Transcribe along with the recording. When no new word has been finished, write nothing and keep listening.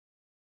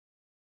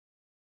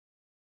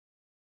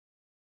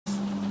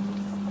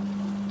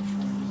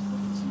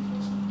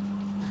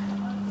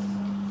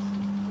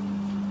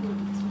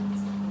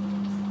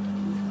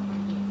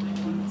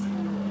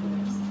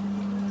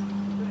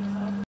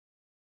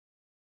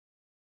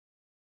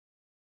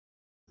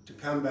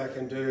come back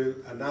and do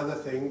another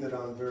thing that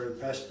I'm very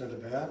passionate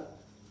about,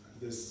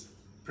 this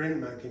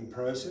printmaking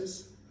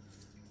process,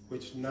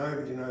 which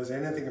nobody knows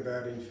anything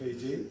about in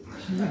Fiji,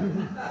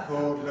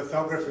 called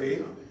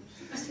lithography.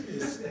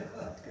 It's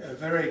a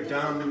very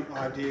dumb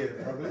idea,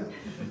 probably,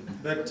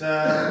 but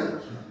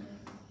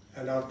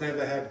and I've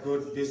never had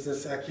good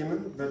business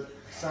acumen, but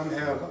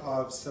somehow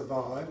I've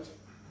survived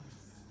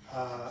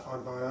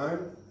on my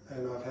own,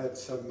 and I've had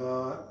some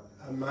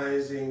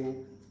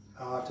amazing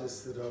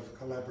artists that I've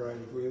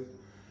collaborated with,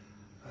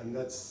 and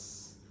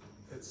it's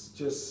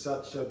just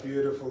such a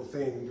beautiful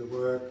thing to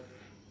work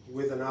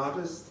with an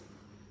artist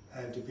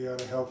and to be able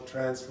to help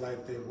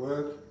translate their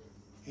work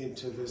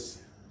into this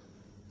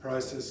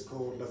process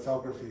called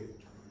lithography.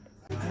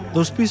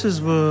 Those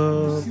pieces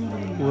were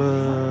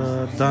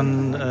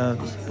done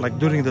like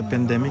during the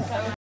pandemic.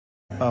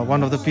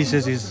 One of the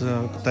pieces is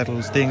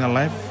titled "Staying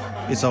Alive."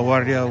 It's a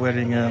warrior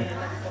wearing,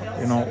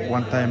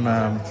 one time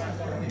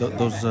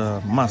those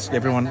masks.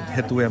 Everyone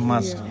had to wear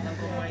masks.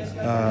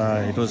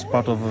 It was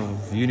part of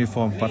a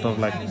uniform, part of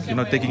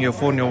taking your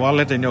phone, your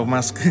wallet, and your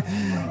mask.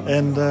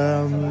 And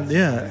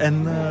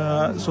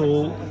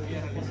so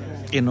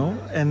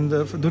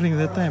during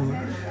that time,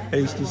 I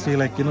used to say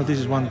this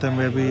is one time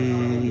where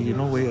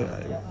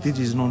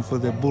Fiji is known for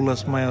the bulla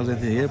smiles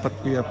and but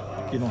we are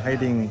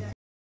hiding